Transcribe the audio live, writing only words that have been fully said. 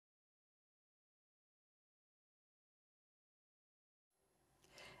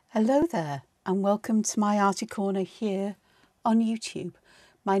Hello there and welcome to my Arty Corner here on YouTube.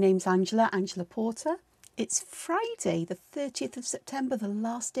 My name's Angela Porter. It's Friday the 30th of September, the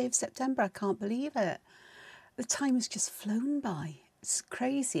last day of September. I can't believe it. The time has just flown by. It's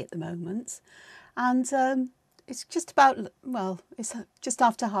crazy at the moment. And it's just about, it's just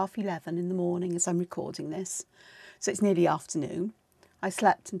after 11:30 in the morning as I'm recording this. So it's nearly afternoon. I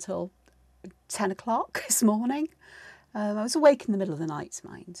slept until 10 o'clock this morning. I was awake in the middle of the night,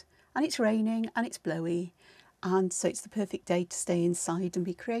 mind. And it's raining and it's blowy. And so it's the perfect day to stay inside and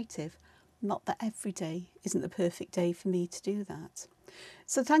be creative. Not that every day isn't the perfect day for me to do that.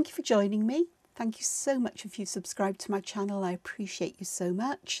 So thank you for joining me. Thank you so much if you've subscribed to my channel. I appreciate you so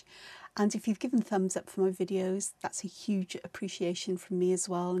much. And if you've given thumbs up for my videos, that's a huge appreciation from me as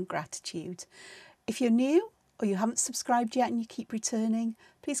well, and gratitude. If you're new or you haven't subscribed yet and you keep returning,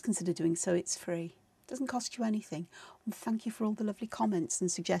 please consider doing so. It's free. Doesn't cost you anything. And thank you for all the lovely comments and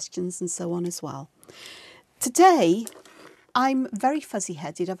suggestions and so on as well. Today, I'm very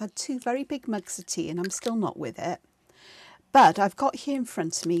fuzzy-headed. I've had two very big mugs of tea and I'm still not with it. But I've got here in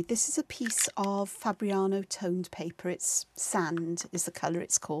front of me, this is a piece of Fabriano toned paper. It's Sand is the colour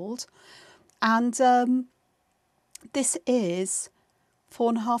it's called. And this is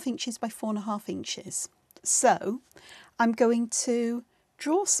 4.5 inches by 4.5 inches. So I'm going to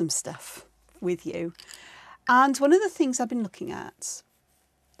draw some stuff with you. And one of the things I've been looking at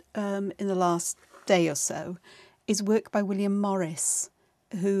in the last day or so is work by William Morris,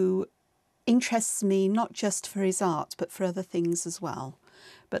 who interests me not just for his art but for other things as well.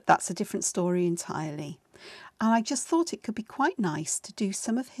 But that's a different story entirely. And I just thought it could be quite nice to do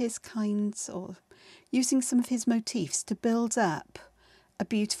some of his kinds, or using some of his motifs to build up a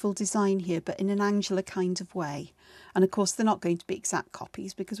beautiful design here, but in an angular kind of way. And of course they're not going to be exact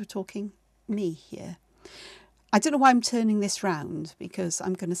copies because we're talking me here. I don't know why I'm turning this round because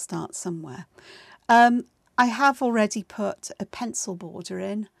I'm going to start somewhere. I have already put a pencil border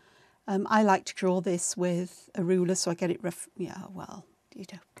in. I like to draw this with a ruler so I get it rough. Yeah, well, you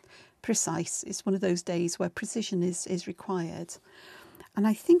know, precise. It's one of those days where precision is required. And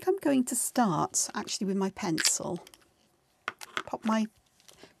I think I'm going to start actually with my pencil. Pop my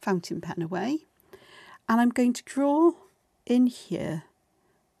fountain pen away. And I'm going to draw in here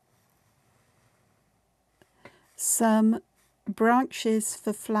some branches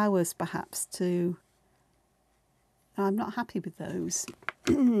for flowers, perhaps, to... I'm not happy with those.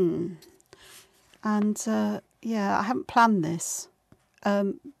 And yeah, I haven't planned this,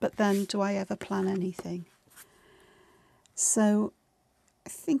 but then do I ever plan anything? So I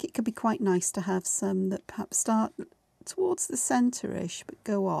think it could be quite nice to have some that perhaps start towards the centre-ish but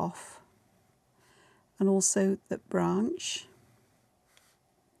go off, and also that branch.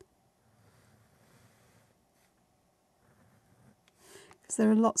 There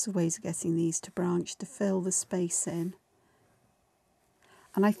are lots of ways of getting these to branch to fill the space in.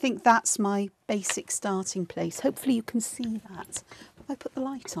 And I think that's my basic starting place. Hopefully you can see that. Have I put the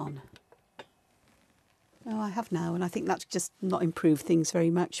light on? No, I have now, and I think that's just not improved things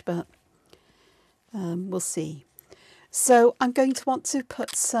very much, but we'll see. So I'm going to want to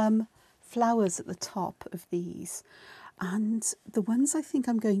put some flowers at the top of these. And the ones I think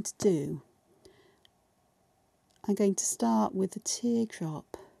I'm going to do, I'm going to start with a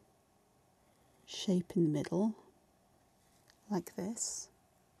teardrop shape in the middle, like this.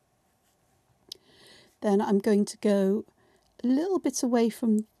 Then I'm going to go a little bit away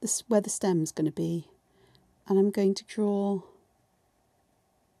from this, where the stem's going to be, and I'm going to draw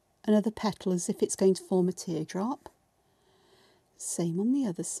another petal as if it's going to form a teardrop. Same on the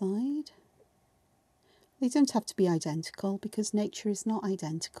other side. They don't have to be identical because nature is not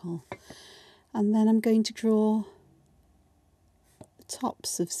identical. And then I'm going to draw the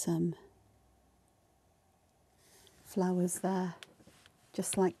tops of some flowers there,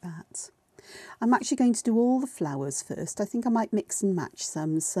 just like that. I'm actually going to do all the flowers first. I think I might mix and match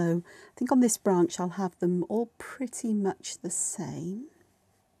some. So I think on this branch I'll have them all pretty much the same.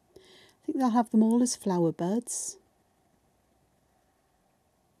 I think I'll have them all as flower buds.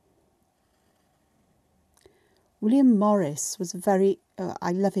 William Morris was a very...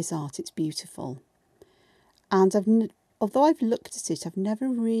 I love his art, it's beautiful. And although I've looked at it, I've never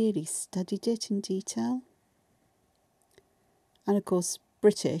really studied it in detail. And of course,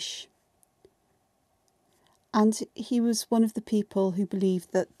 British. And he was one of the people who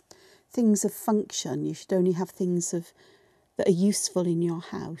believed that things of function, you should only have things that are useful in your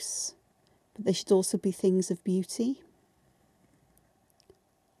house, but they should also be things of beauty.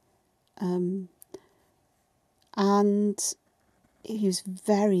 And he was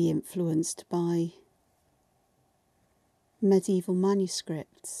very influenced by medieval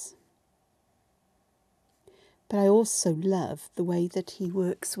manuscripts. But I also love the way that he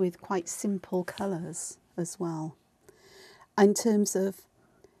works with quite simple colours as well. In terms of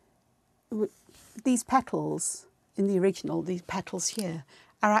these petals in the original, these petals here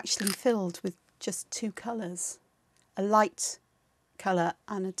are actually filled with just two colours, a light colour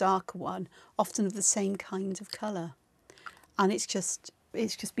and a darker one, often of the same kind of colour. And it's just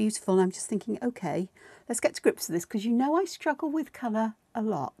beautiful. And I'm just thinking, okay, let's get to grips with this, because you know I struggle with colour a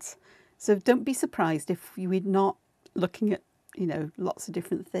lot. So don't be surprised if you were not looking at, you know, lots of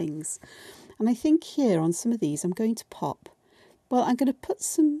different things. And I think here on some of these I'm going to I'm going to put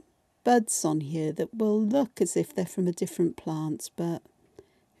some buds on here that will look as if they're from a different plant, but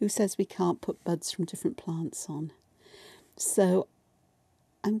who says we can't put buds from different plants on? So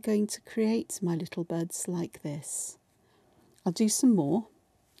I'm going to create my little buds like this. I'll do some more.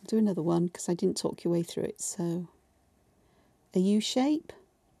 I'll do another one because I didn't talk your way through it. So a U shape.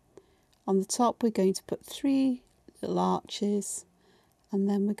 On the top we're going to put 3 little arches, and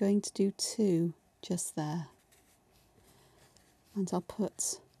then we're going to do 2 just there. And I'll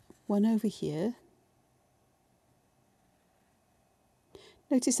put one over here.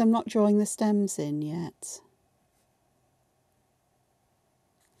 Notice I'm not drawing the stems in yet,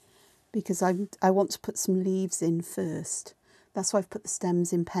 because I want to put some leaves in first. That's why I've put the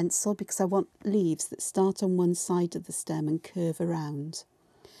stems in pencil, because I want leaves that start on one side of the stem and curve around.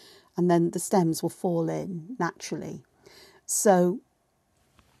 And then the stems will fall in naturally. So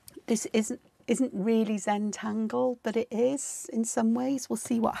this isn't really Zentangle, but it is in some ways. We'll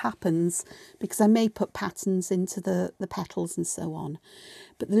see what happens, because I may put patterns into the petals and so on.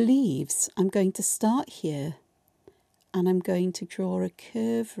 But the leaves, I'm going to start here and I'm going to draw a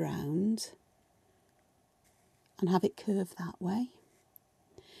curve round and have it curve that way.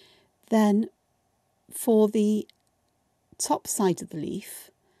 Then for the top side of the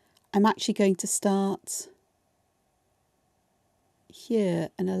leaf, I'm actually going to start here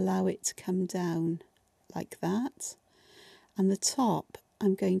and allow it to come down like that. And the top,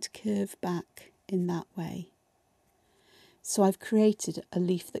 I'm going to curve back in that way. So I've created a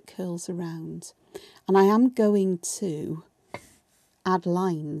leaf that curls around. And I am going to add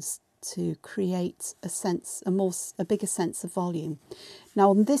lines to create a bigger sense of volume. Now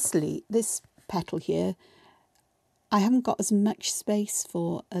on this petal here, I haven't got as much space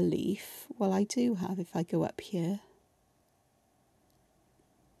for a leaf. Well, I do have if I go up here.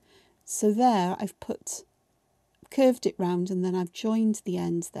 So there I've curved it round, and then I've joined the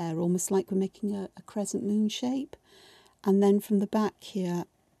ends there, almost like we're making a crescent moon shape. And then from the back here,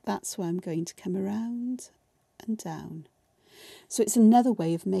 that's where I'm going to come around and down. So it's another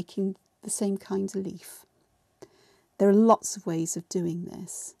way of making the same kind of leaf. There are lots of ways of doing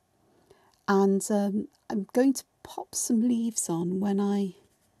this. And I'm going to pop some leaves on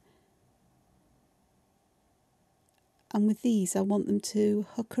and with these I want them to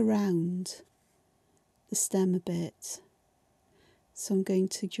hook around the stem a bit. So I'm going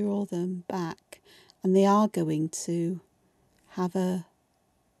to draw them back, and they are going to have a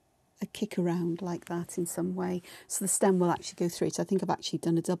kick around like that in some way. So the stem will actually go through it. I think I've actually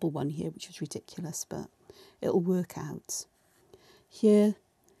done a double one here, which is ridiculous, but it'll work out. Here,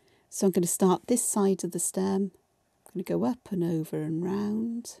 so I'm going to start this side of the stem. I'm going to go up and over and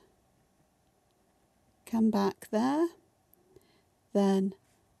round. Come back there. Then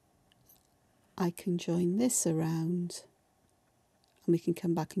I can join this around, and we can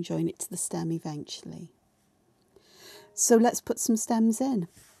come back and join it to the stem eventually. So let's put some stems in,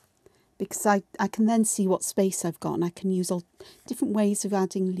 because I can then see what space I've got, and I can use all different ways of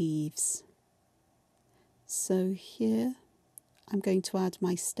adding leaves. So here I'm going to add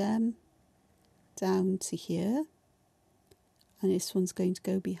my stem down to here, and this one's going to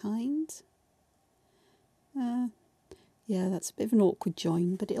go behind. Yeah, that's a bit of an awkward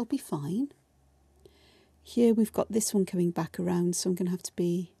join, but it'll be fine. Here we've got this one coming back around, so I'm going to have to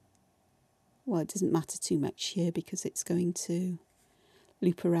be, well, it doesn't matter too much here because it's going to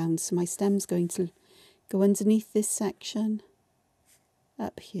loop around. So my stem's going to go underneath this section,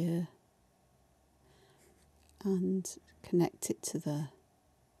 up here, and connect it to the,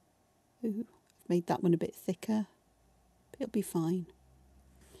 ooh, I've made that one a bit thicker, but it'll be fine.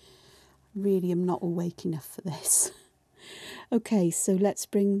 Really am not awake enough for this. Okay, so let's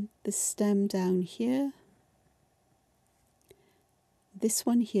bring the stem down here. This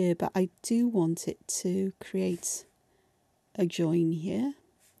one here, but I do want it to create a join here.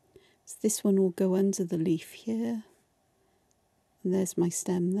 So this one will go under the leaf here. And there's my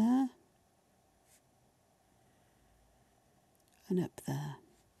stem there. And up there.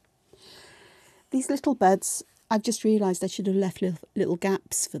 These little buds I've just realised I should have left little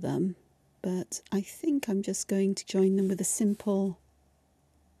gaps for them, but I think I'm just going to join them with a simple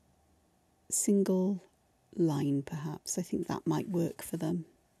single line perhaps. I think that might work for them.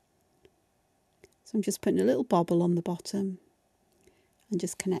 So I'm just putting a little bobble on the bottom and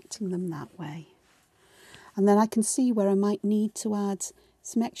just connecting them that way. And then I can see where I might need to add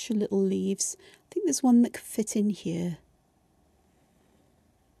some extra little leaves. I think there's one that could fit in here.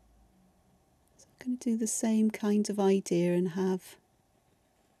 So I'm going to do the same kind of idea and have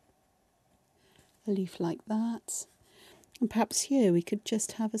a leaf like that. And perhaps here we could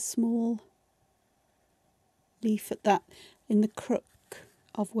just have a small leaf at that, in the crook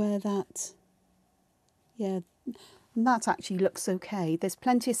of where that, yeah, and that actually looks okay. There's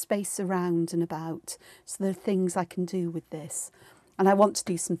plenty of space around and about, so there are things I can do with this. And I want to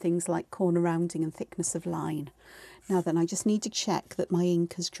do some things like corner rounding and thickness of line. Now then, I just need to check that my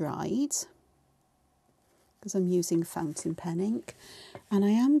ink has dried, because I'm using fountain pen ink. And I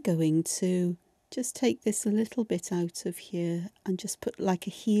am going to just take this a little bit out of here and just put like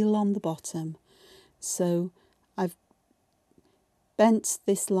a heel on the bottom. So I've bent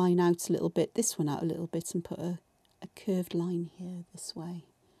this line out a little bit, this one out a little bit, and put a curved line here this way.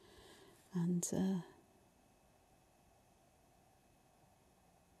 And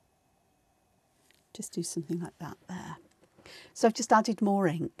just do something like that there. So I've just added more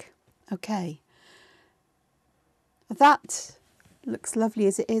ink. Okay. That looks lovely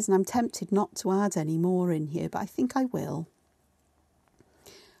as it is, and I'm tempted not to add any more in here, but I think I will.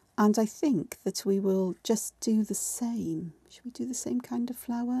 And I think that we will just do the same. Should we do the same kind of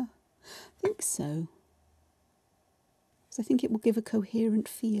flower? I think so. So I think it will give a coherent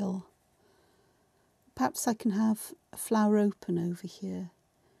feel. Perhaps I can have a flower open over here.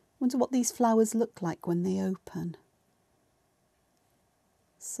 I wonder what these flowers look like when they open.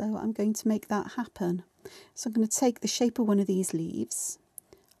 So I'm going to make that happen. So I'm going to take the shape of one of these leaves,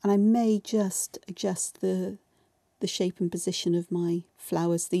 and I may just adjust the shape and position of my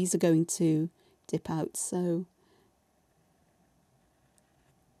flowers. These are going to dip out, so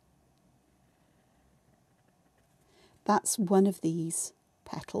that's one of these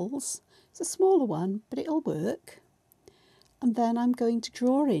petals. It's a smaller one, but it'll work. And then I'm going to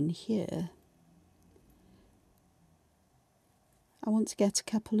draw in here. I want to get a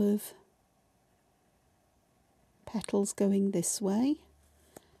couple of petals going this way,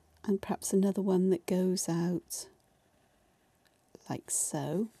 and perhaps another one that goes out like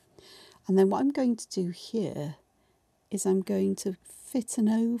so. And then what I'm going to do here is I'm going to fit an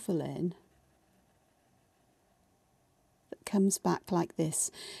oval in that comes back like this.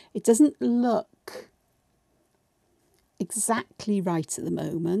 It doesn't look exactly right at the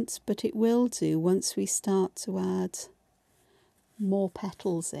moment, but it will do once we start to add more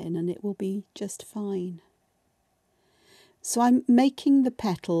petals in, and it will be just fine. So I'm making the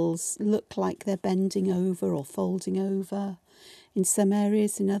petals look like they're bending over or folding over in some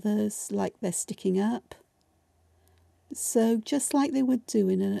areas, in others like they're sticking up. So just like they would do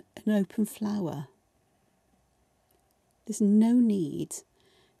in an open flower. There's no need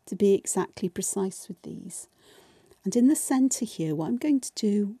to be exactly precise with these. And in the centre here, what I'm going to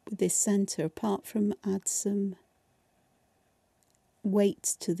do with this centre, apart from add some weight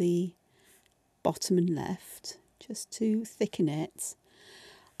to the bottom and left, just to thicken it,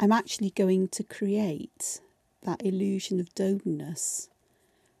 I'm actually going to create that illusion of domeness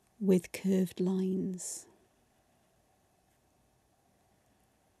with curved lines.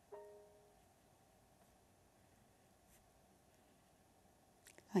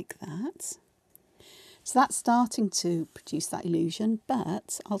 Like that. So that's starting to produce that illusion,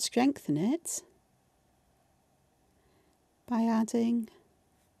 but I'll strengthen it by adding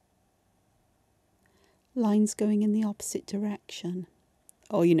lines going in the opposite direction.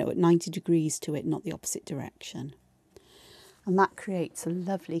 Or, you know, at 90 degrees to it, not the opposite direction. And that creates a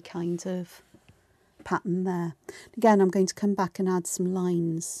lovely kind of pattern there. Again, I'm going to come back and add some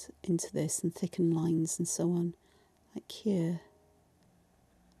lines into this and thicken lines and so on, like here.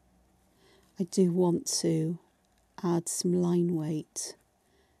 I do want to add some line weight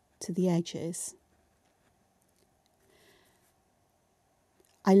to the edges.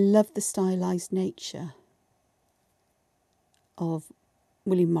 I love the stylised nature of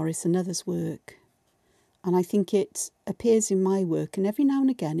William Morris and others' work, and I think it appears in my work, and every now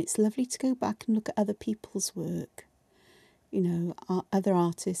and again it's lovely to go back and look at other people's work, you know, other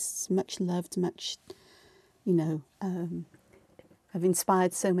artists, much loved, much, you know, have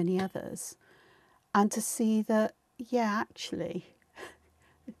inspired so many others, and to see that, yeah, actually,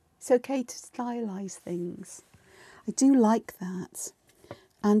 it's okay to stylise things. I do like that.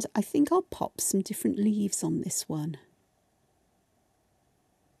 And I think I'll pop some different leaves on this one.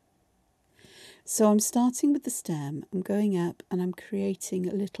 So I'm starting with the stem, I'm going up and I'm creating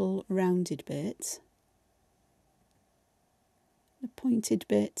a little rounded bit, a pointed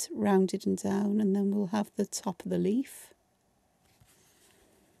bit, rounded and down, and then we'll have the top of the leaf.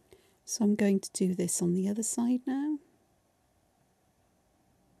 So I'm going to do this on the other side now.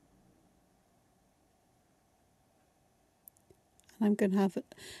 And I'm going to have an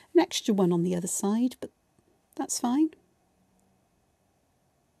extra one on the other side, but that's fine.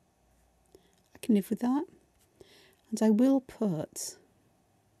 I can live with that. And I will put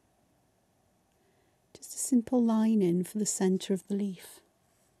just a simple line in for the centre of the leaf.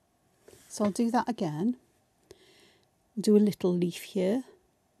 So I'll do that again. I'll do a little leaf here,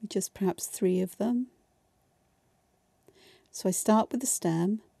 just perhaps 3 of them. So I start with the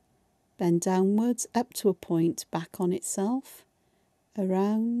stem, bend downwards, up to a point, back on itself,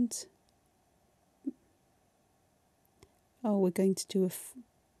 around. Oh, we're going to do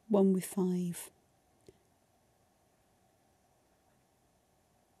one with 5.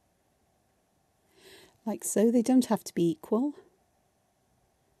 Like so. They don't have to be equal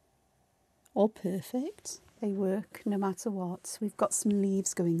or perfect. They work no matter what. We've got some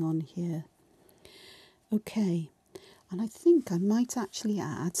leaves going on here. Okay, and I think I might actually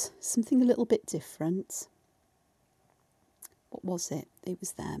add something a little bit different. What was it? It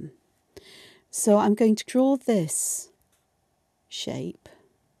was them. So I'm going to draw this shape,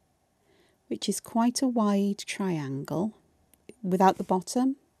 which is quite a wide triangle without the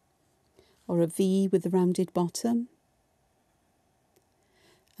bottom, or a V with a rounded bottom.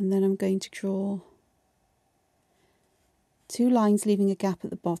 And then I'm going to draw 2 lines leaving a gap at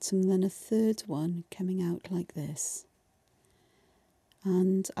the bottom, then a third one coming out like this.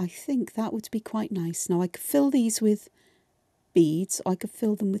 And I think that would be quite nice. Now I could fill these with beads, or I could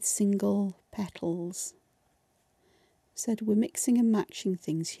fill them with single petals. Said we're mixing and matching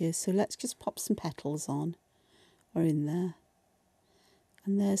things here, so let's just pop some petals on, or in there.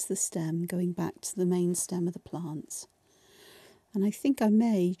 And there's the stem going back to the main stem of the plant. And I think I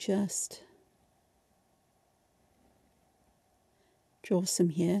may just draw some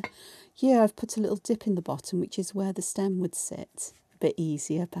here. Here I've put a little dip in the bottom, which is where the stem would sit. A bit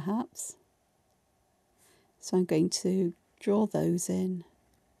easier perhaps. So I'm going to draw those in,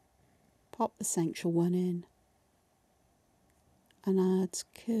 pop the central one in, and add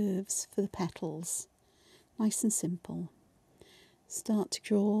curves for the petals. Nice and simple. Start to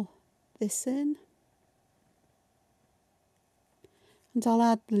draw this in. And I'll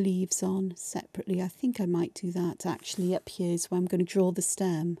add the leaves on separately. I think I might do that actually. Up here is where I'm going to draw the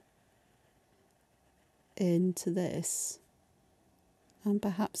stem into this. And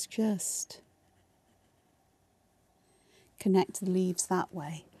perhaps just connect the leaves that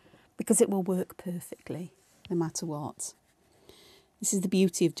way, because it will work perfectly no matter what. This is the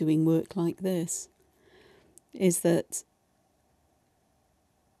beauty of doing work like this, is that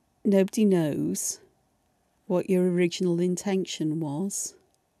nobody knows what your original intention was.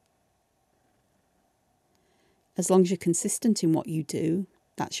 As long as you're consistent in what you do,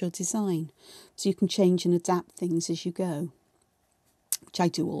 that's your design. So you can change and adapt things as you go, which I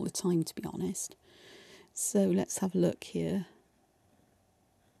do all the time, to be honest. So let's have a look here.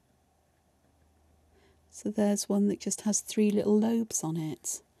 So there's one that just has 3 little lobes on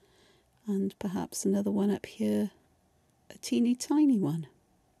it, and perhaps another one up here, a teeny tiny one,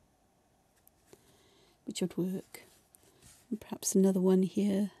 which would work. And perhaps another one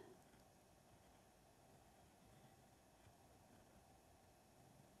here.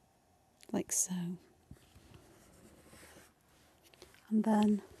 Like so. And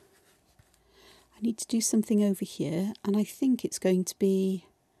then I need to do something over here, and I think it's going to be,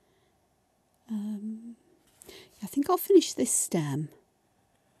 I think I'll finish this stem.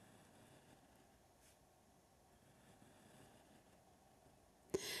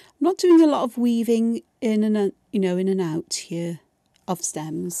 I'm not doing a lot of weaving in and in and out here of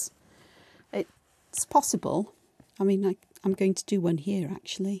stems. It's possible. I mean, I'm going to do one here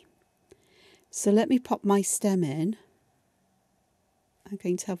actually. So let me pop my stem in. I'm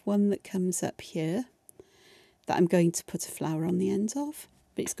going to have one that comes up here that I'm going to put a flower on the end of,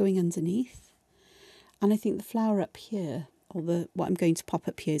 but it's going underneath. And I think the flower up here, or what I'm going to pop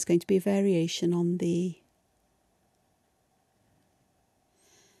up here, is going to be a variation on the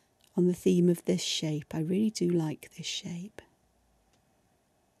theme of this shape. I really do like this shape.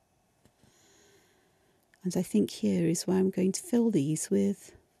 And I think here is where I'm going to fill these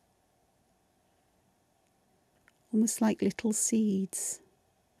with almost like little seeds.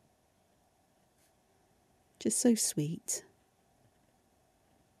 Just so sweet.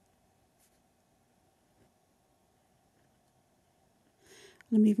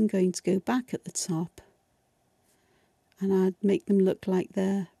 I'm even going to go back at the top and I'd make them look like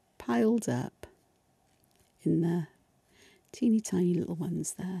they're piled up in there. Teeny tiny little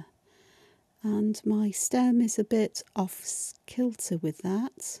ones there. And my stem is a bit off kilter with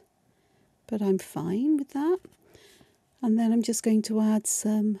that, but I'm fine with that. And then I'm just going to add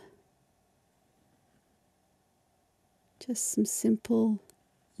some simple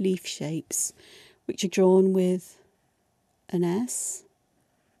leaf shapes, which are drawn with an S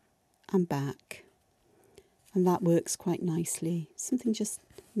and back. And that works quite nicely. Something just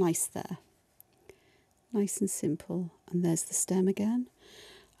nice there. Nice and simple. And there's the stem again.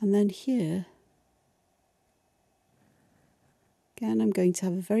 And then here, again, I'm going to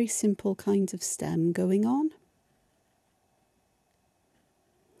have a very simple kind of stem going on.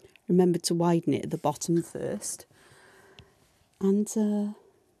 Remember to widen it at the bottom first. And I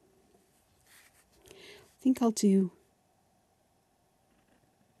think I'll do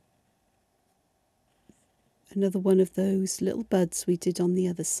another one of those little buds we did on the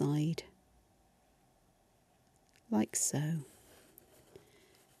other side. Like so.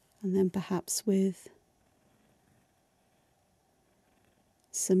 And then perhaps with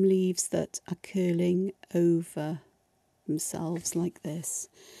some leaves that are curling over themselves like this.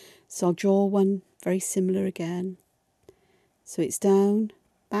 So I'll draw one very similar again. So it's down,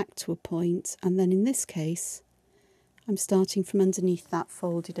 back to a point, and then in this case, I'm starting from underneath that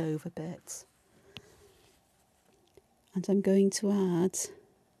folded over bit. And I'm going to add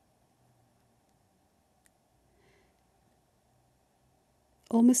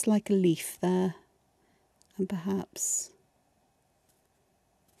almost like a leaf there, and perhaps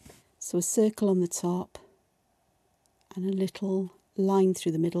so a circle on the top and a little line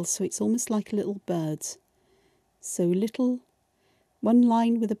through the middle, so it's almost like a little bird. So one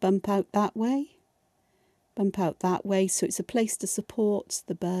line with a bump out that way, so it's a place to support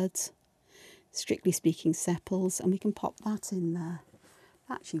the bird, strictly speaking sepals, and we can pop that in there.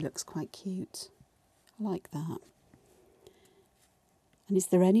 That actually looks quite cute. I like that. And is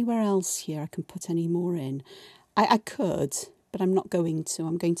there anywhere else here I can put any more in? I could, but I'm not going to.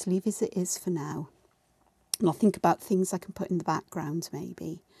 I'm going to leave as it is for now. And I'll think about things I can put in the background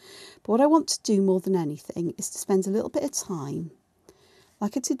maybe. But what I want to do more than anything is to spend a little bit of time,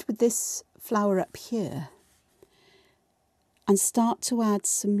 like I did with this flower up here, and start to add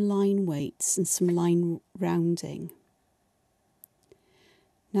some line weights and some line rounding.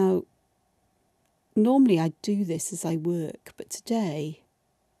 Now, normally I do this as I work, but today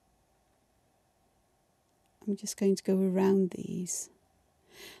I'm just going to go around these.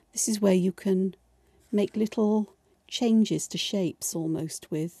 This is where you can make little changes to shapes almost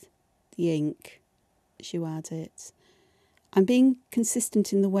with the ink as you add it. I'm being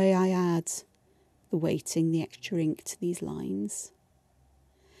consistent in the way I add the weighting, the extra ink to these lines.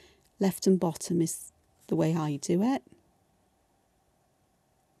 Left and bottom is the way I do it.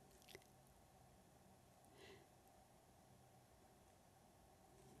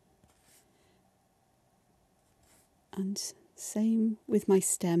 And same with my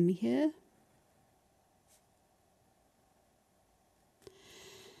stem here.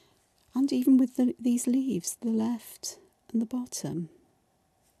 And even with these leaves, the left and the bottom.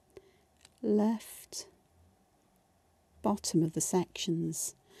 Left, bottom of the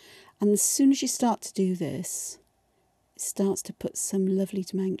sections. And as soon as you start to do this, it starts to put some lovely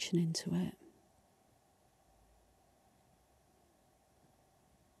dimension into it.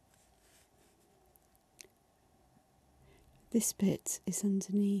 This bit is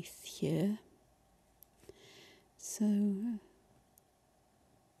underneath here. So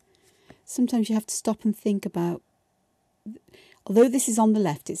sometimes you have to stop and think about, although this is on the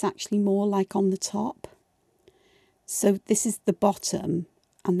left, it's actually more like on the top. So this is the bottom,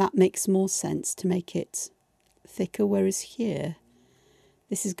 and that makes more sense to make it thicker, whereas here,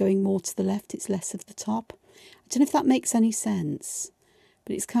 this is going more to the left, it's less of the top. I don't know if that makes any sense,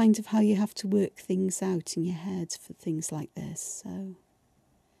 but it's kind of how you have to work things out in your head for things like this. So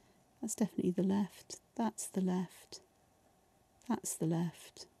that's definitely the left, that's the left, that's the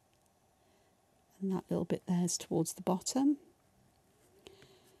left. And that little bit there is towards the bottom.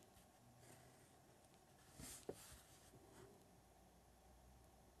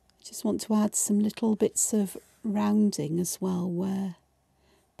 I just want to add some little bits of rounding as well where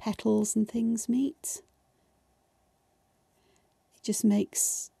petals and things meet. It just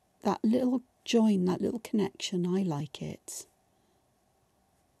makes that little join, that little connection. I like it.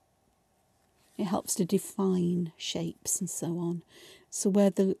 It helps to define shapes and so on. So where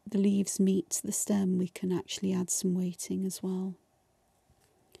the leaves meet the stem, we can actually add some weighting as well.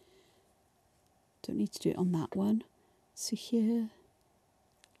 Don't need to do it on that one. So here,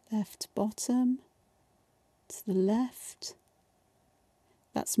 left bottom, to the left.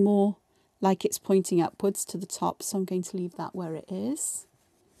 That's more like it's pointing upwards to the top, so I'm going to leave that where it is.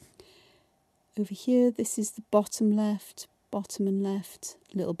 Over here, this is the bottom left, bottom and left,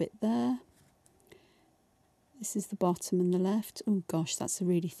 a little bit there. This is the bottom and the left. Oh gosh, that's a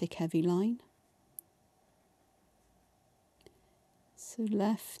really thick, heavy line. So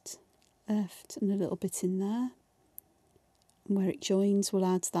left, left, and a little bit in there. And where it joins, we'll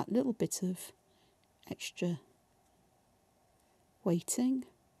add that little bit of extra weighting.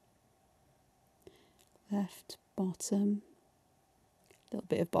 Left, bottom, a little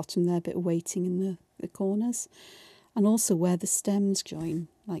bit of bottom there, a bit of weighting in the corners. And also where the stems join,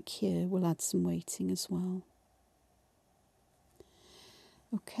 like here, we'll add some weighting as well.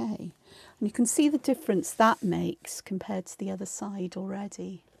 Okay, and you can see the difference that makes compared to the other side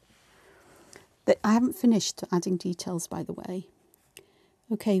already. I haven't finished adding details, by the way.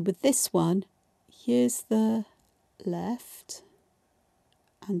 Okay, with this one, here's the left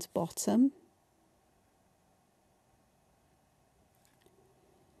and bottom.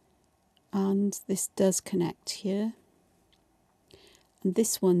 And this does connect here. And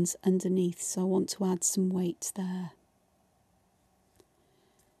this one's underneath, so I want to add some weight there.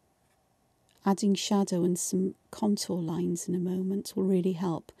 Adding shadow and some contour lines in a moment will really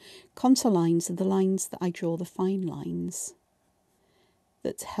help. Contour lines are the lines that I draw, the fine lines,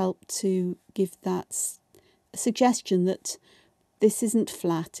 that help to give that a suggestion that this isn't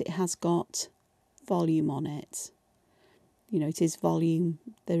flat, it has got volume on it. You know, it is volume,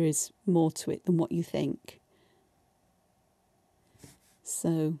 there is more to it than what you think.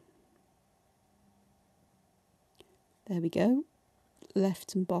 So, there we go.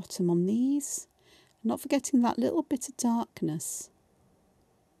 Left and bottom on these. Not forgetting that little bit of darkness.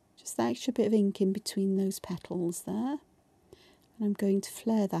 Just that extra bit of ink in between those petals there. And I'm going to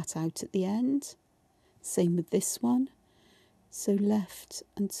flare that out at the end. Same with this one. So left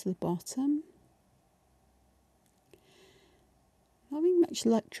and to the bottom. Not having much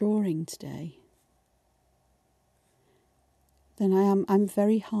luck drawing today. Then I'm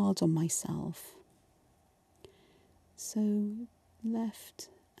very hard on myself. So left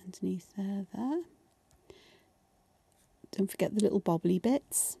underneath there. Don't forget the little bobbly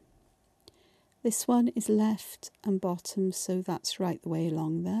bits. This one is left and bottom, so that's right the way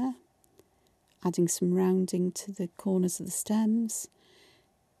along there. Adding some rounding to the corners of the stems.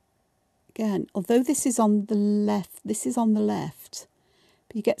 Again, although this is on the left,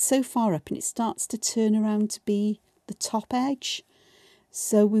 but you get so far up and it starts to turn around to be the top edge.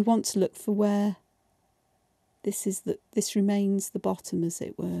 So we want to look for where this remains the bottom, as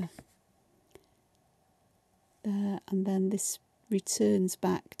it were. There, and then this returns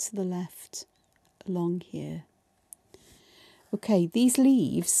back to the left along here. Okay, these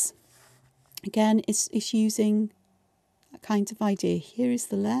leaves, again, it's using that kind of idea. Here is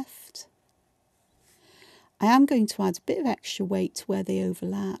the left. I am going to add a bit of extra weight where they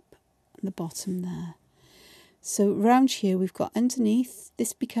overlap, and the bottom there. So around here we've got underneath,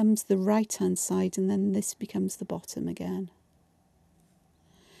 this becomes the right hand side, and then this becomes the bottom again.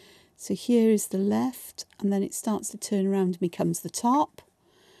 So here is the left, and then it starts to turn around and becomes the top.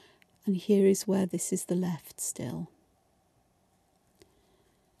 And here is where this is the left still.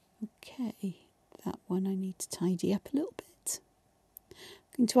 Okay, that one I need to tidy up a little bit.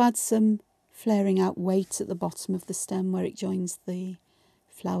 I'm going to add some flaring out weight at the bottom of the stem where it joins the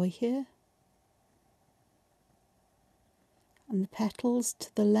flower here. And the petals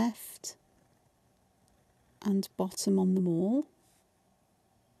to the left and bottom on them all.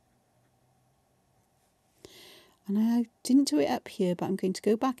 And I didn't do it up here, but I'm going to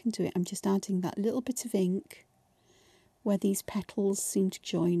go back and do it. I'm just adding that little bit of ink where these petals seem to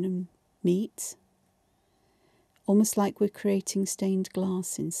join and meet. Almost like we're creating stained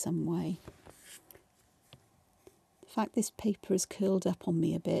glass in some way. The fact this paper has curled up on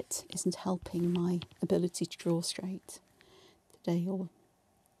me a bit isn't helping my ability to draw straight today or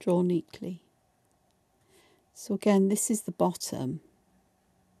draw neatly. So again, this is the bottom.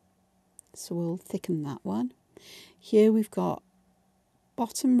 So we'll thicken that one. Here we've got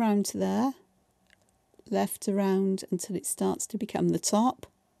bottom round to there, left around until it starts to become the top,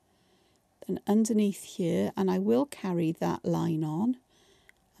 then underneath here, and I will carry that line on,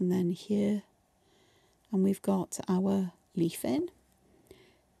 and then here, and we've got our leaf in.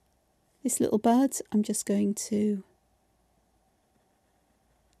 This little bud, I'm just going to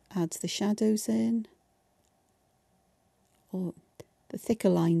add the shadows in, or the thicker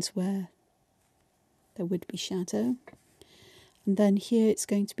lines where there would be shadow. And then here it's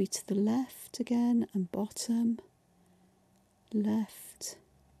going to be to the left again, and bottom, left,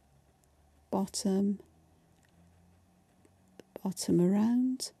 bottom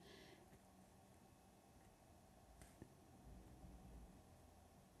around.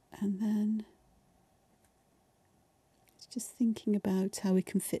 And then just thinking about how we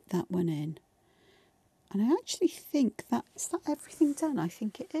can fit that one in. And I actually think is that everything done? I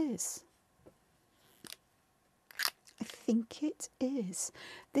think it is. I think it is.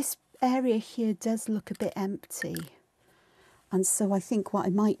 This area here does look a bit empty. And so I think what I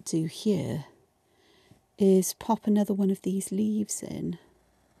might do here is pop another one of these leaves in.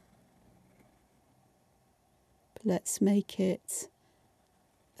 But let's make it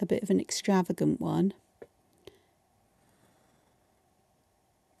a bit of an extravagant one,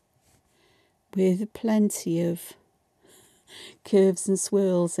 with plenty of curves and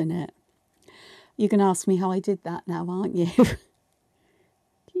swirls in it. You're going to ask me how I did that now, aren't you? Can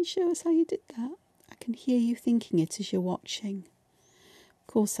you show us how you did that? I can hear you thinking it as you're watching. Of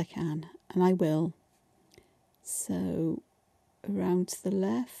course I can, and I will. So around to the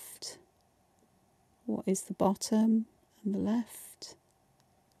left, what is the bottom, and the left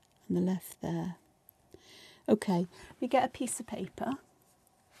there. Okay, we get a piece of paper.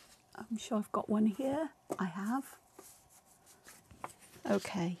 I'm sure I've got one here. I have.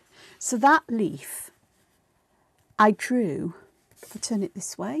 Okay, so that leaf I drew, if I turn it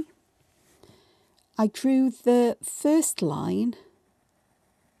this way, I drew the first line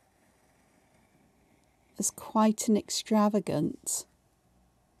as quite an extravagant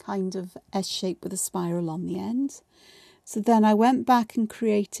kind of S shape with a spiral on the end. So then I went back and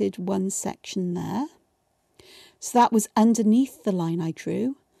created one section there. So that was underneath the line I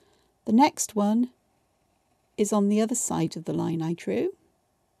drew. The next one is on the other side of the line I drew.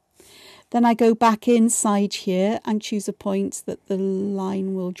 Then I go back inside here and choose a point that the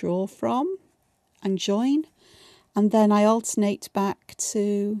line will draw from and join. And then I alternate back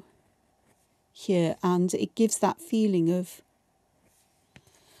to here, and it gives that feeling of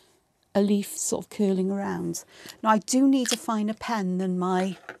a leaf sort of curling around. Now I do need a finer pen than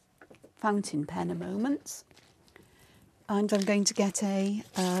my fountain pen a moment. And I'm going to get a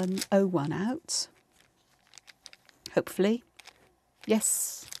 01 out. Hopefully.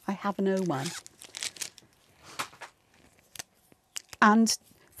 Yes, I have an 01. And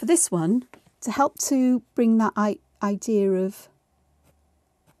for this one, to help to bring that idea of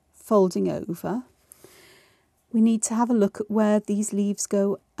folding over, we need to have a look at where these leaves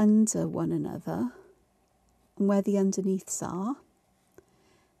go under one another and where the underneaths are.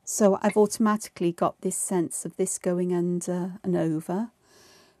 So I've automatically got this sense of this going under and over,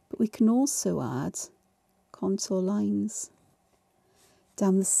 but we can also add contour lines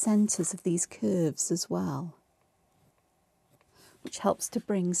down the centres of these curves as well, which helps to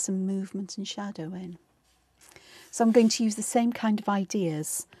bring some movement and shadow in. So I'm going to use the same kind of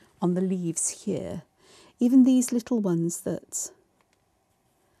ideas on the leaves here. Even these little ones that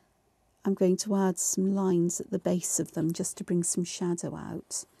I'm going to add some lines at the base of them just to bring some shadow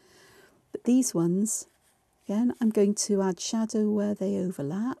out. But these ones, again, I'm going to add shadow where they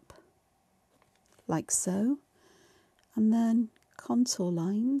overlap, like so, and then contour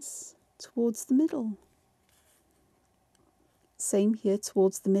lines towards the middle. Same here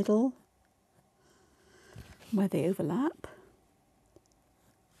towards the middle, where they overlap.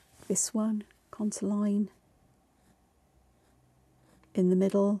 This one, contour line in the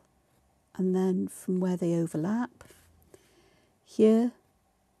middle, and then from where they overlap. Here,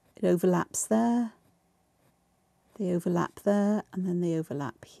 it overlaps there, they overlap there, and then they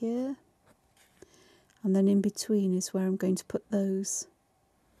overlap here. And then in between is where I'm going to put those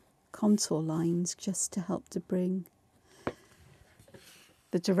contour lines just to help to bring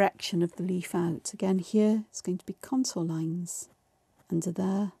the direction of the leaf out. Again, here it's going to be contour lines under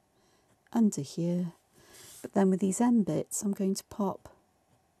there, under here. But then with these end bits, I'm going to pop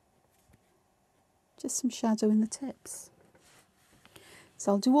just some shadow in the tips.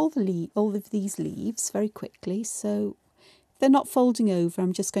 So I'll do all of these leaves very quickly. So if they're not folding over,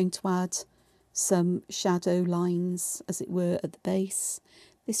 I'm just going to add some shadow lines, as it were, at the base.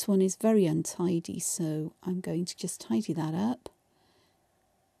 This one is very untidy, so I'm going to just tidy that up.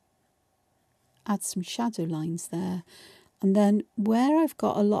 Add some shadow lines there. And then where I've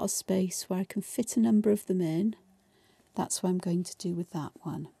got a lot of space where I can fit a number of them in, that's what I'm going to do with that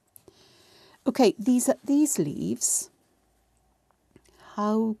one. Okay, these leaves,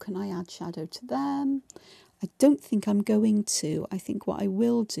 how can I add shadow to them? I don't think I'm going to. I think what I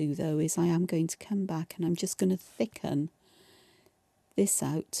will do, though, is I am going to come back and I'm just going to thicken this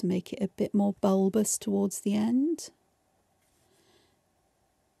out to make it a bit more bulbous towards the end.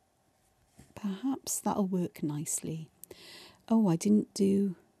 Perhaps that'll work nicely. Oh, I didn't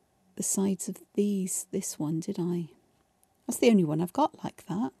do the sides of this one, did I? That's the only one I've got like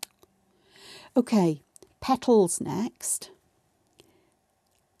that. Okay, petals next.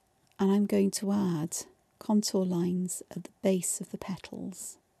 And I'm going to add contour lines at the base of the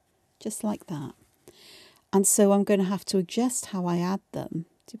petals, just like that. And so I'm going to have to adjust how I add them,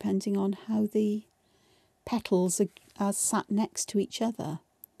 depending on how the petals are sat next to each other.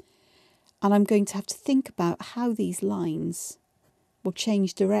 And I'm going to have to think about how these lines will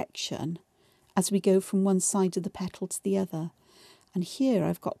change direction as we go from one side of the petal to the other. And here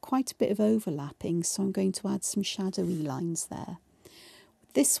I've got quite a bit of overlapping, so I'm going to add some shadowy lines there.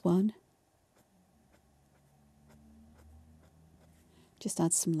 This one, just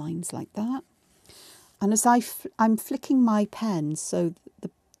add some lines like that. And as I'm flicking my pen so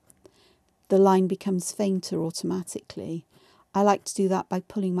the line becomes fainter automatically, I like to do that by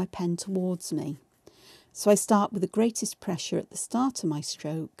pulling my pen towards me. So I start with the greatest pressure at the start of my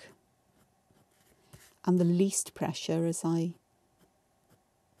stroke and the least pressure as I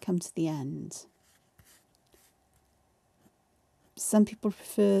come to the end. Some people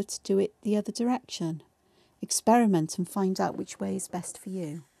prefer to do it the other direction. Experiment and find out which way is best for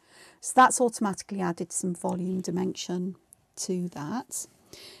you. So that's automatically added some volume dimension to that.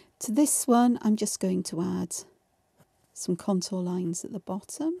 To this one, I'm just going to add some contour lines at the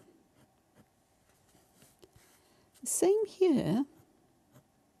bottom. The same here.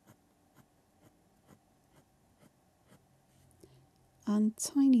 And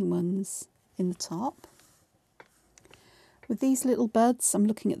tiny ones in the top. With these little buds, I'm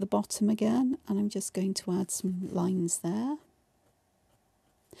looking at the bottom again, and I'm just going to add some lines there.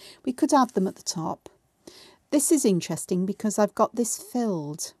 We could add them at the top. This is interesting because I've got this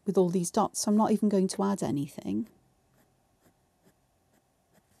filled with all these dots, so I'm not even going to add anything.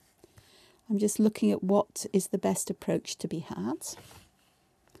 I'm just looking at what is the best approach to be had.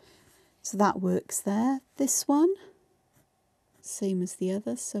 So that works there. This one, same as the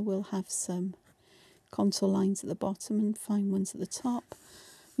other, so we'll have some contour lines at the bottom and fine ones at the top.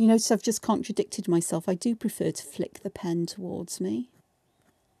 You notice I've just contradicted myself. I do prefer to flick the pen towards me,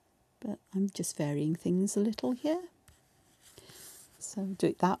 but I'm just varying things a little here. So do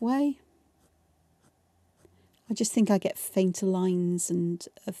it that way. I just think I get fainter lines and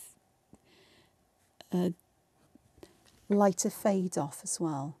a lighter fade off as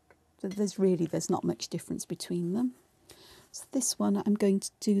well. There's not much difference between them. So this one I'm going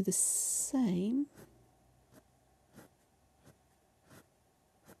to do the same.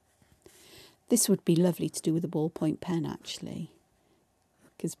 This would be lovely to do with a ballpoint pen actually,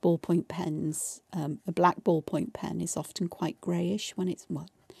 because ballpoint pens, a black ballpoint pen is often quite greyish when it's, well,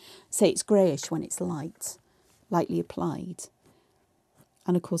 say it's greyish when it's lightly applied.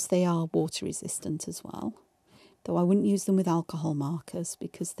 And of course they are water resistant as well, though I wouldn't use them with alcohol markers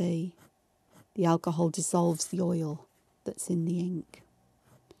because the alcohol dissolves the oil that's in the ink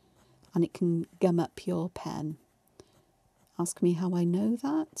and it can gum up your pen. Ask me how I know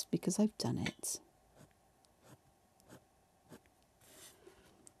that, because I've done it.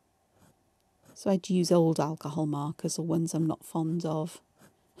 So I'd use old alcohol markers or ones I'm not fond of.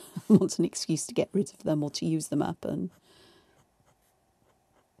 I want an excuse to get rid of them or to use them up. And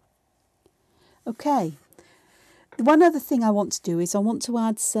okay, the one other thing I want to do is I want to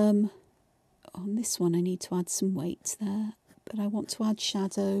add some, on this one I need to add some weight there, but I want to add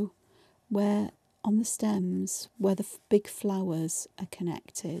shadow where on the stems where the big flowers are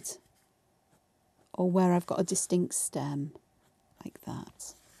connected, or where I've got a distinct stem like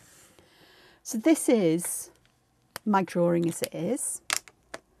that. So this is my drawing as it is.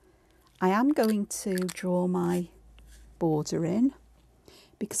 I am going to draw my border in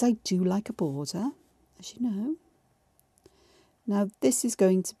because I do like a border, as you know. Now this is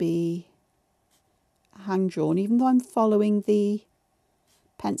going to be hand drawn, even though I'm following the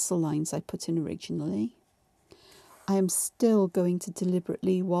pencil lines I put in originally. I am still going to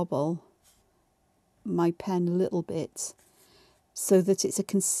deliberately wobble my pen a little bit so that it's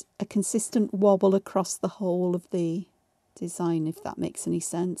a consistent wobble across the whole of the design, if that makes any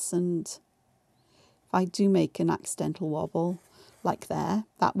sense. And if I do make an accidental wobble like there,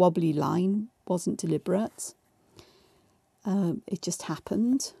 that wobbly line wasn't deliberate, it just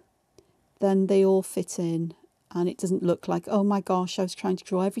happened, then they all fit in and it doesn't look like, oh my gosh, I was trying to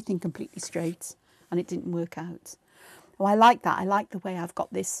draw everything completely straight and it didn't work out. Oh, I like that. I like the way I've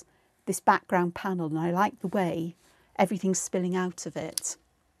got this background panel, and I like the way everything's spilling out of it.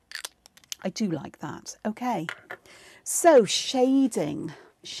 I do like that. Okay, so shading.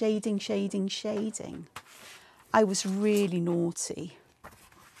 I was really naughty.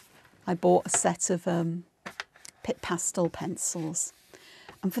 I bought a set of Pit Pastel pencils,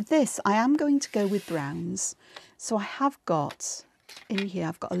 And for this, I am going to go with browns. So I have got, in here,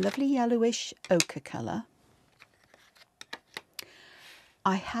 I've got a lovely yellowish ochre colour.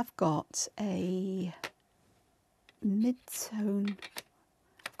 I have got a mid-tone,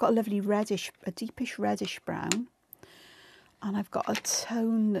 I've got a lovely reddish, a deepish reddish brown. And I've got a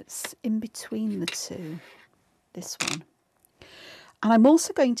tone that's in between the two, this one. And I'm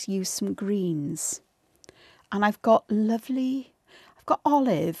also going to use some greens. And I've got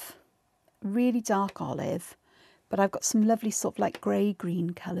olive, really dark olive, but I've got some lovely sort of like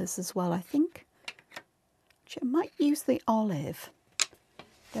grey-green colours as well, I think. I might use the olive.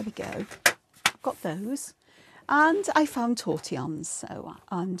 There we go. I've got those. And I found tortillons, so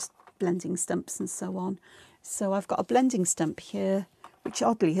I'm blending stumps and so on. So I've got a blending stump here, which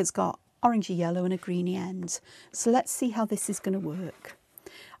oddly has got orangey yellow and a greeny end. So let's see how this is going to work.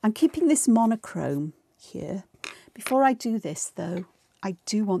 I'm keeping this monochrome here. Before I do this though, I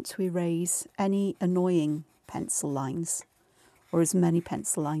do want to erase any annoying pencil lines, or as many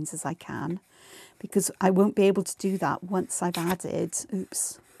pencil lines as I can, because I won't be able to do that once I've added,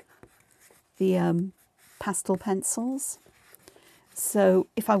 the pastel pencils. So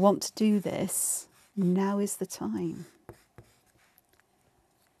if I want to do this, now is the time.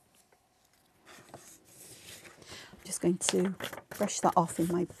 I'm just going to brush that off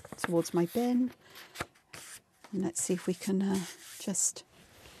in towards my bin. And let's see if we can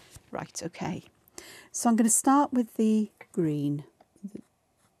right, okay. So I'm going to start with the green, the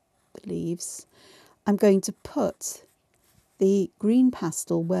leaves. I'm going to put the green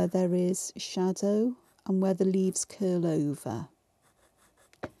pastel where there is shadow and where the leaves curl over.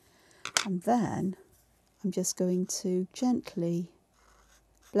 And then I'm just going to gently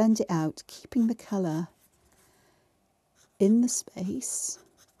blend it out, keeping the colour in the space,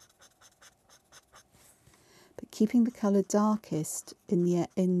 but keeping the colour darkest in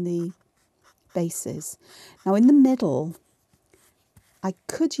the bases. Now in the middle, I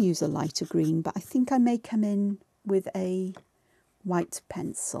could use a lighter green, but I think I may come in with a white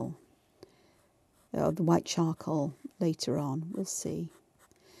pencil, or the white charcoal later on, we'll see.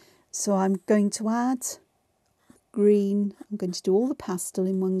 So I'm going to add green, I'm going to do all the pastel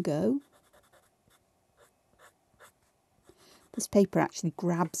in one go. This paper actually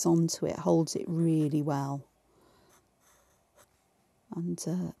grabs onto it, holds it really well. And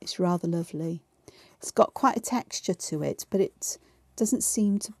it's rather lovely. It's got quite a texture to it, but it doesn't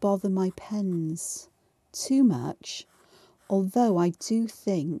seem to bother my pens too much, although I do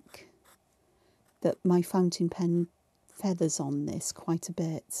think that my fountain pen feathers on this quite a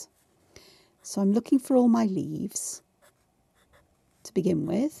bit. So I'm looking for all my leaves to begin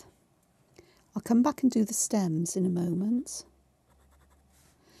with. I'll come back and do the stems in a moment.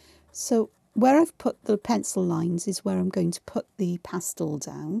 So where I've put the pencil lines is where I'm going to put the pastel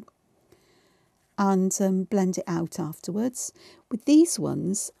down and blend it out afterwards. With these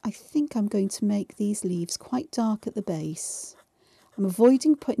ones, I think I'm going to make these leaves quite dark at the base. I'm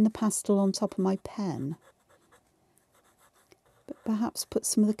avoiding putting the pastel on top of my pen, but perhaps put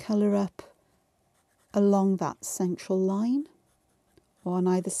some of the colour up along that central line or on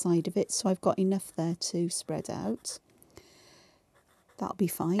either side of it, so I've got enough there to spread out. That'll be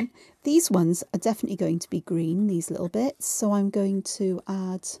fine. These ones are definitely going to be green, these little bits, so I'm going to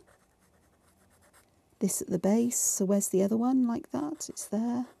add this at the base. So where's the other one like that? It's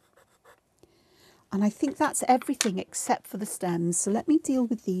there. And I think that's everything except for the stems. So let me deal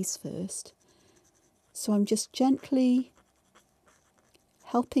with these first. So I'm just gently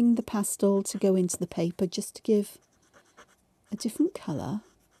helping the pastel to go into the paper just to give a different colour.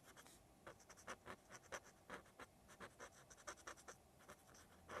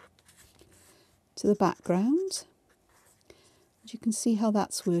 To the background. And you can see how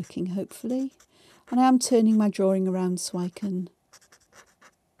that's working, hopefully. And I am turning my drawing around so I can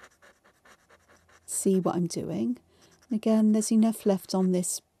see what I'm doing. And again, there's enough left on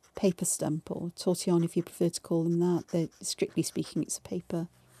this paper stump, or tortillon if you prefer to call them that. Strictly speaking, it's a paper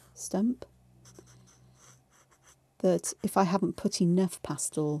stump. That if I haven't put enough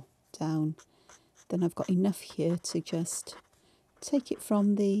pastel down, then I've got enough here to just take it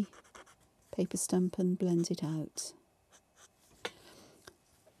from the paper stump and blend it out.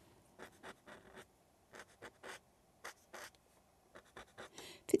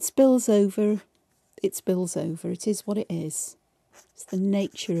 If it spills over, it spills over. It is what it is. It's the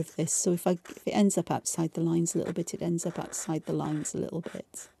nature of this. So if it ends up outside the lines a little bit, it ends up outside the lines a little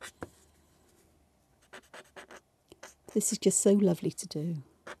bit. This is just so lovely to do.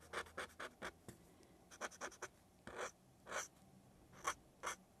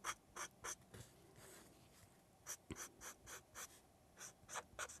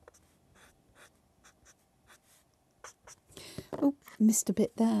 missed a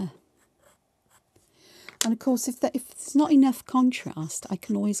bit there. And of course, if there's not enough contrast, I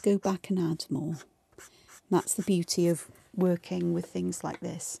can always go back and add more. That's the beauty of working with things like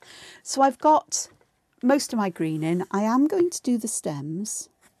this. So I've got most of my green in. I am going to do the stems.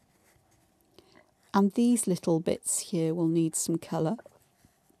 And these little bits here will need some colour.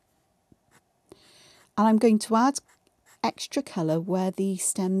 And I'm going to add extra colour where the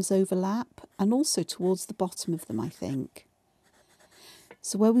stems overlap and also towards the bottom of them, I think.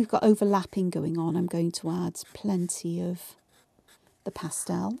 So where we've got overlapping going on, I'm going to add plenty of the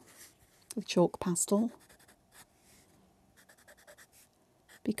pastel, the chalk pastel,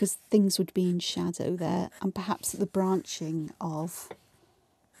 because things would be in shadow there, and perhaps at the branching of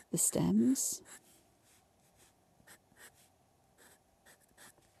the stems.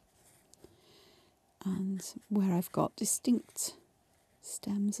 And where I've got distinct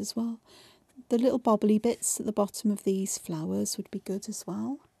stems as well. The little bobbly bits at the bottom of these flowers would be good as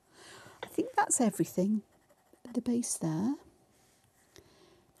well. I think that's everything at the base there.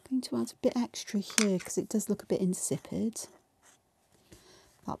 I'm going to add a bit extra here because it does look a bit insipid.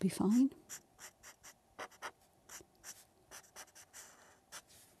 That'll be fine.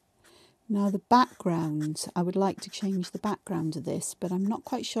 Now the background, I would like to change the background of this, but I'm not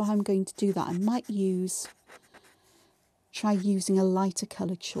quite sure how I'm going to do that. I might try using a lighter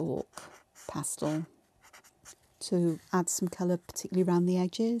coloured chalk pastel to add some colour, particularly around the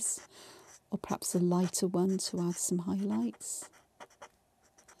edges, or perhaps a lighter one to add some highlights.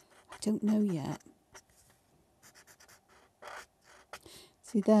 I don't know yet.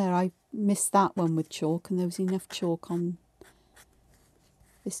 See there, I missed that one with chalk, and there was enough chalk on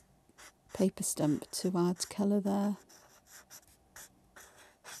this paper stump to add colour there.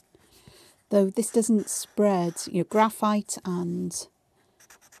 Though this doesn't spread, graphite and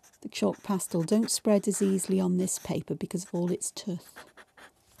the chalk pastel don't spread as easily on this paper because of all its tooth,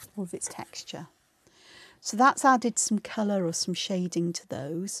 all of its texture. So that's added some colour or some shading to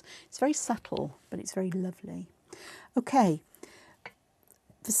those. It's very subtle, but it's very lovely. Okay,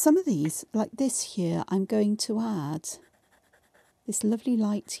 for some of these, like this here, I'm going to add this lovely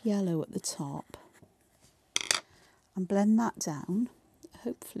light yellow at the top and blend that down.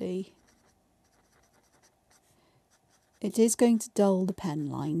 Hopefully it is going to dull the pen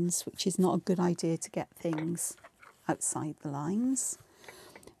lines, which is not a good idea to get things outside the lines.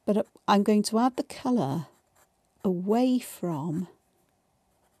 But I'm going to add the colour away from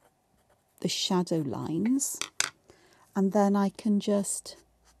the shadow lines, and then I can just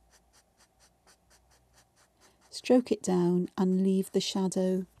stroke it down and leave the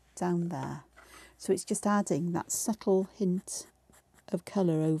shadow down there. So it's just adding that subtle hint of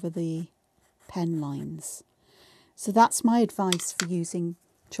colour over the pen lines. So that's my advice for using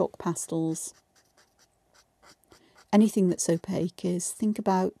chalk pastels. Anything that's opaque is think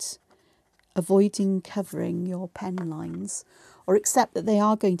about avoiding covering your pen lines, or accept that they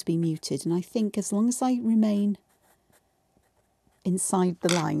are going to be muted. And I think as long as I remain inside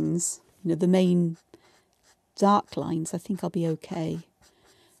the lines, the main dark lines, I think I'll be okay.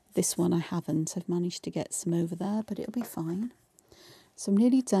 This one I haven't. I've managed to get some over there, but it'll be fine. So I'm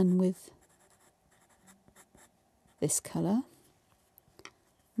nearly done with this colour.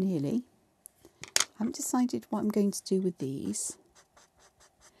 Nearly. I haven't decided what I'm going to do with these.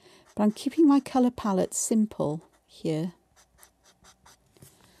 But I'm keeping my colour palette simple here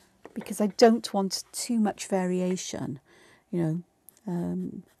because I don't want too much variation.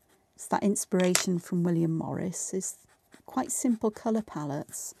 It's that inspiration from William Morris. Is quite simple colour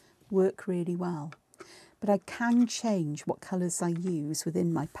palettes work really well. But I can change what colours I use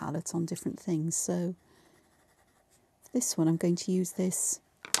within my palette on different things. So for this one, I'm going to use this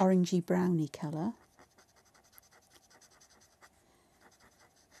orangey browny colour.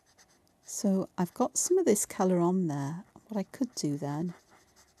 So I've got some of this colour on there. What I could do then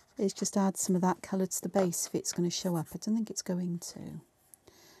is just add some of that colour to the base if it's going to show up. I don't think it's going to.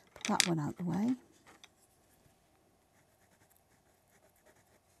 Put that one out the way.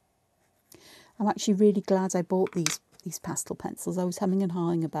 I'm actually really glad I bought these pastel pencils. I was humming and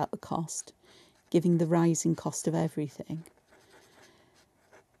hawing about the cost, giving the rising cost of everything.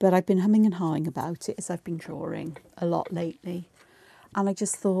 But I've been humming and hawing about it as I've been drawing a lot lately. And I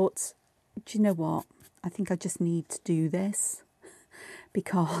just thought, do you know what? I think I just need to do this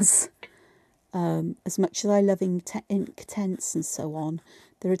because as much as I love ink tints and so on,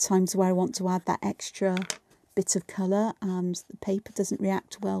 there are times where I want to add that extra bit of colour and the paper doesn't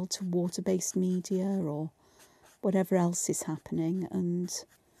react well to water-based media or whatever else is happening and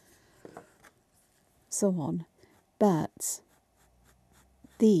so on. But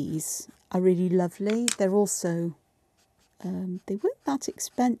these are really lovely. They're also they weren't that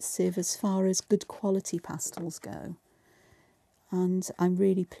expensive as far as good quality pastels go. And I'm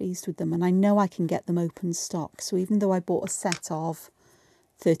really pleased with them. And I know I can get them open stock. So even though I bought a set of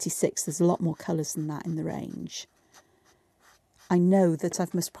 36, there's a lot more colours than that in the range. I know that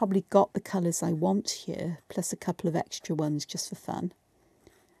I've most probably got the colours I want here, plus a couple of extra ones just for fun.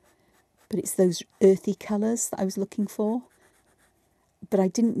 But it's those earthy colours that I was looking for. But I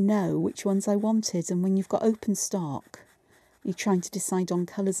didn't know which ones I wanted. And when you've got open stock, you're trying to decide on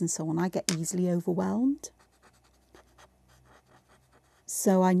colours and so on, I get easily overwhelmed.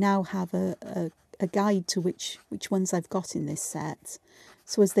 So I now have a guide to which ones I've got in this set.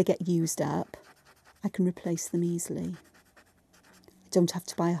 So as they get used up, I can replace them easily. I don't have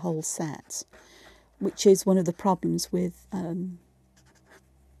to buy a whole set, which is one of the problems with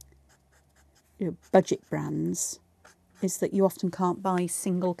budget brands, is that you often can't buy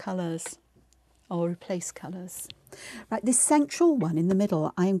single colours or replace colours. Right, this central one in the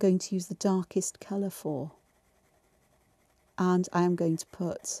middle, I am going to use the darkest colour for. And I am going to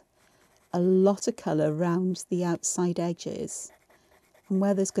put a lot of colour around the outside edges and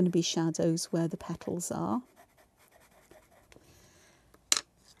where there's going to be shadows where the petals are.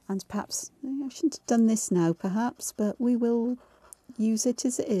 And perhaps, I shouldn't have done this now perhaps, but we will use it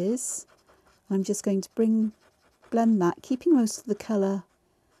as it is. I'm just going to blend that, keeping most of the colour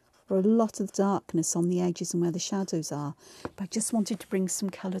or a lot of the darkness on the edges and where the shadows are. But I just wanted to bring some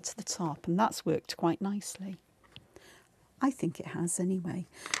colour to the top, and that's worked quite nicely. I think it has anyway.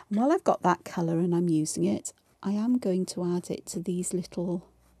 And while I've got that colour and I'm using it, I am going to add it to these little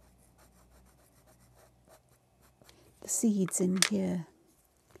the seeds in here.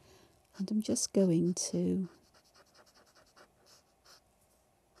 And I'm just going to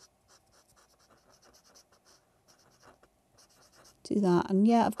do that. And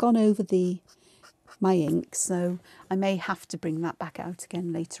yeah, I've gone over my ink, so I may have to bring that back out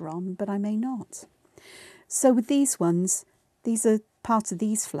again later on, but I may not. So with these ones, these are part of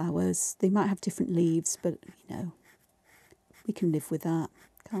these flowers. They might have different leaves, but you know, we can live with that,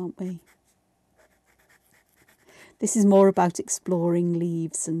 can't we? This is more about exploring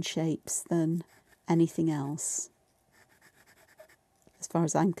leaves and shapes than anything else, as far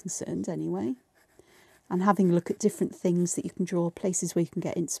as I'm concerned anyway. And having a look at different things that you can draw, places where you can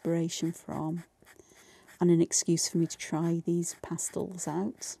get inspiration from, and an excuse for me to try these pastels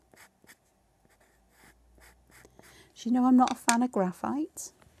out. Do you know I'm not a fan of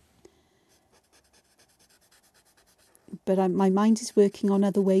graphite? But my mind is working on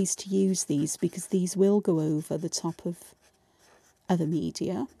other ways to use these, because these will go over the top of other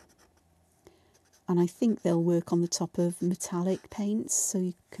media. And I think they'll work on the top of metallic paints, so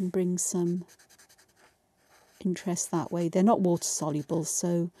you can bring some interest that way. They're not water soluble,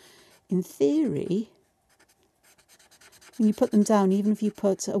 so in theory, when you put them down, even if you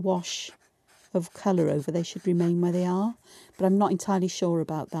put a wash of colour over, they should remain where they are. But I'm not entirely sure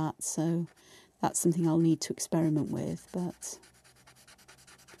about that, so that's something I'll need to experiment with. But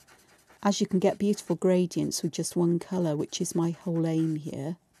as you can get beautiful gradients with just one colour, which is my whole aim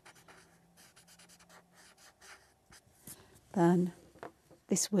here, then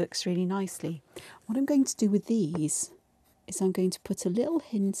this works really nicely. What I'm going to do with these is I'm going to put a little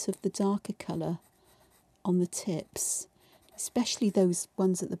hint of the darker colour on the tips, especially those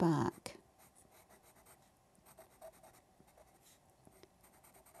ones at the back.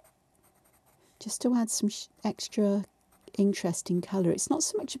 Just to add some extra interesting colour. It's not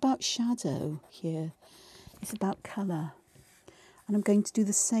so much about shadow here, it's about colour. And I'm going to do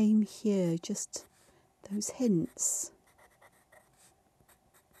the same here, just those hints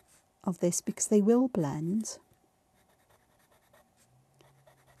of this, because they will blend.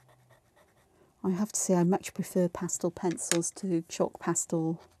 I have to say I much prefer pastel pencils to chalk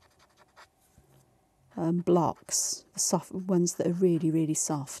pastel blocks, the soft ones that are really, really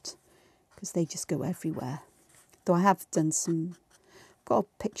soft, because they just go everywhere. Though I have done some, got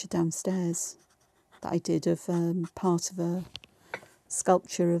a picture downstairs that I did of part of a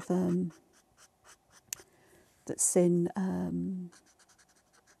sculpture of that's in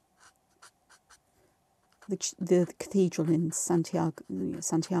the cathedral in Santiago de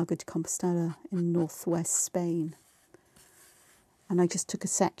Compostela in northwest Spain. And I just took a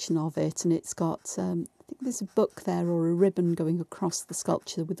section of it, and it's got, I think there's a book there or a ribbon going across the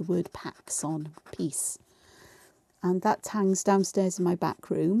sculpture with the word Pax on, peace. And that hangs downstairs in my back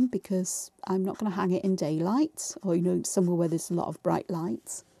room, because I'm not going to hang it in daylight or, you know, somewhere where there's a lot of bright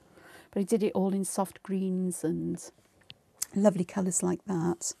lights. But I did it all in soft greens and lovely colours like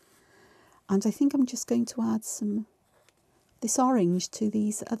that. And I think I'm just going to add some this orange to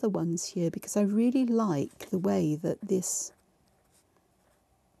these other ones here, because I really like the way that this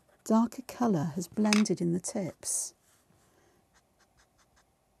darker colour has blended in the tips.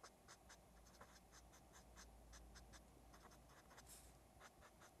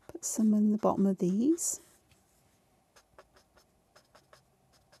 Put some in the bottom of these.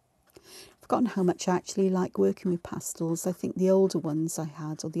 I've forgotten how much I actually like working with pastels. I think the older ones I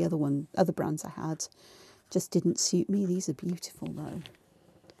had, or the other brands I had, just didn't suit me. These are beautiful though.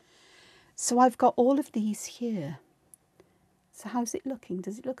 So I've got all of these here. So how's it looking?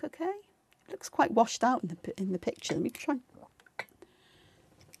 Does it look okay? It looks quite washed out in the picture. Let me try and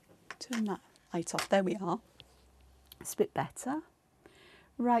turn that light off. There we are. It's a bit better.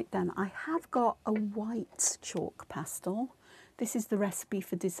 Right then, I have got a white chalk pastel. This is the recipe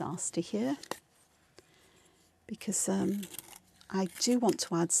for disaster here, because I do want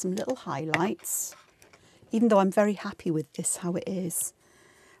to add some little highlights, even though I'm very happy with this how it is.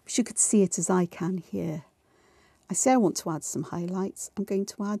 Wish you could see it as I can here. I say I want to add some highlights. I'm going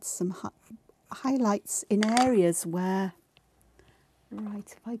to add some highlights in areas where, right,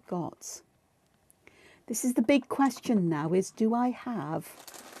 have I got? This is the big question now, is do I have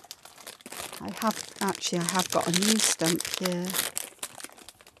got a new stump here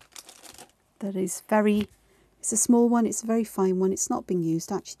that is it's a small one, it's a very fine one, it's not being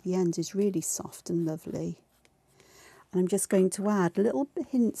used. Actually, the end is really soft and lovely. And I'm just going to add little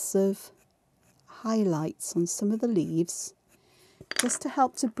hints of highlights on some of the leaves, just to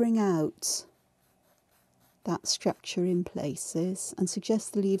help to bring out that structure in places and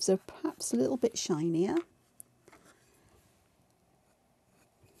suggest the leaves are perhaps a little bit shinier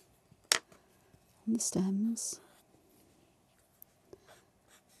on the stems.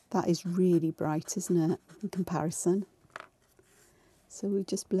 That is really bright, isn't it, in comparison? So we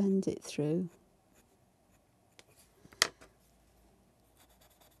just blend it through.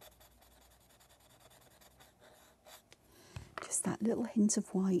 Just that little hint of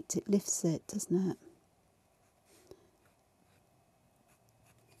white, it lifts it, doesn't it?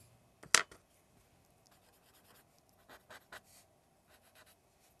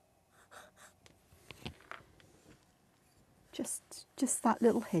 Just that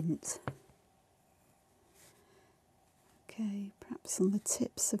little hint. Okay, perhaps on the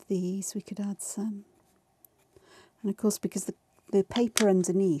tips of these we could add some. And of course, because the paper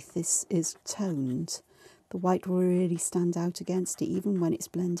underneath is toned, the white will really stand out against it, even when it's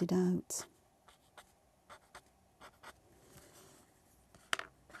blended out.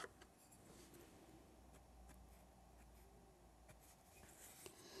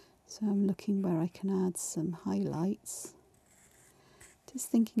 So I'm looking where I can add some highlights. Just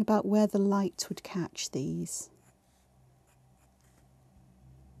thinking about where the light would catch these.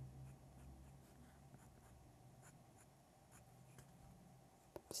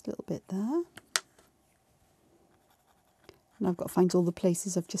 Just a little bit there. And I've got to find all the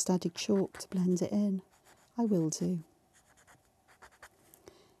places I've just added chalk to blend it in. I will do.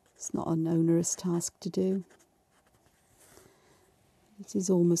 It's not an onerous task to do. It is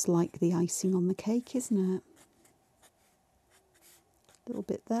almost like the icing on the cake, isn't it? A little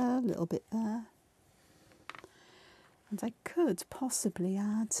bit there, a little bit there. And I could possibly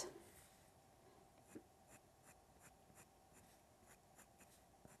add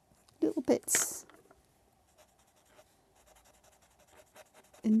little bits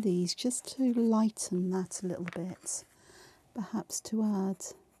in these, just to lighten that a little bit. Perhaps to add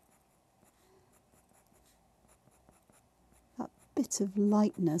that bit of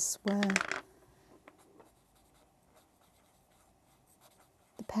lightness where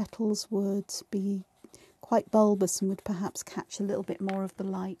the petals would be quite bulbous and would perhaps catch a little bit more of the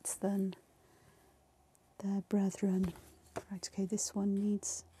light than their brethren. Right, okay, this one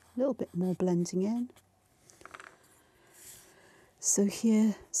needs a little bit more blending in. So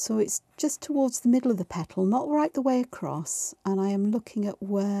here, so it's just towards the middle of the petal, not right the way across, and I am looking at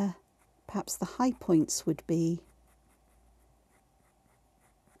where perhaps the high points would be.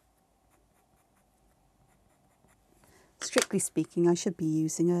 Strictly speaking, I should be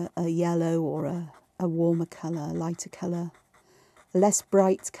using a yellow or a warmer colour, a lighter colour, a less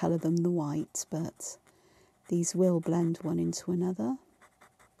bright colour than the white, but these will blend one into another.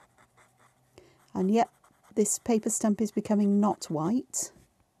 And yet, this paper stump is becoming not white,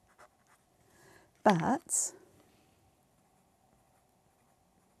 but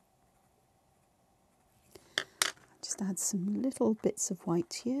just add some little bits of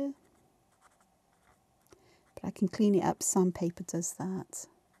white here. But I can clean it up, sandpaper does that.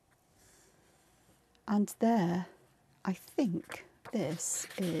 And there, I think this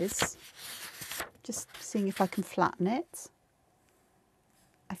is, just seeing if I can flatten it.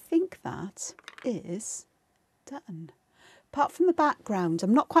 think that is done. Apart from the background,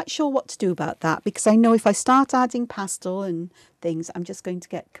 I'm not quite sure what to do about that, because I know if I start adding pastel and things, I'm just going to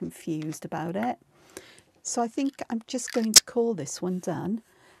get confused about it. So I think I'm just going to call this one done.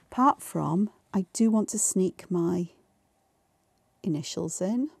 Apart from, I do want to sneak my initials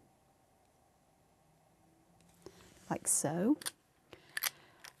in, like so.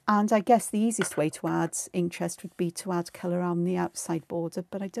 And I guess the easiest way to add interest would be to add colour on the outside border,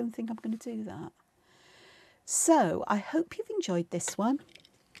 but I don't think I'm going to do that. So I hope you've enjoyed this one.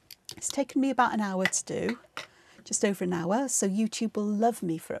 It's taken me about an hour to do, just over an hour, so YouTube will love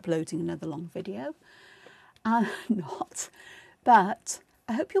me for uploading another long video. And not, but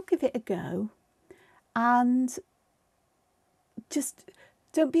I hope you'll give it a go, and just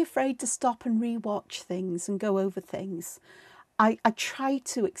don't be afraid to stop and re-watch things and go over things. I try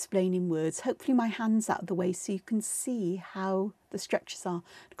to explain in words. Hopefully my hand's out of the way so you can see how the structures are.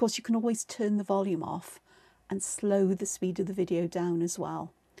 Of course, you can always turn the volume off and slow the speed of the video down as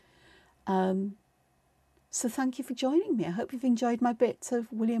well. So thank you for joining me. I hope you've enjoyed my bit of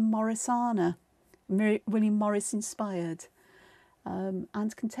William Morrisana, William Morris inspired,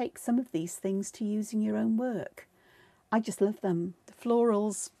 and can take some of these things to use in your own work. I just love them. The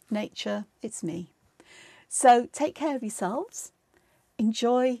florals, nature, it's me. So take care of yourselves,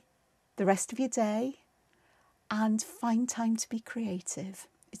 enjoy the rest of your day, and find time to be creative.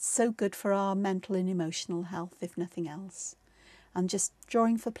 It's so good for our mental and emotional health, if nothing else. And just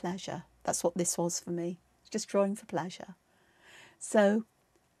drawing for pleasure. That's what this was for me, just drawing for pleasure. So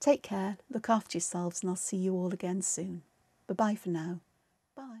take care, look after yourselves, and I'll see you all again soon. Bye-bye for now.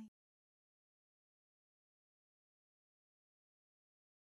 Bye.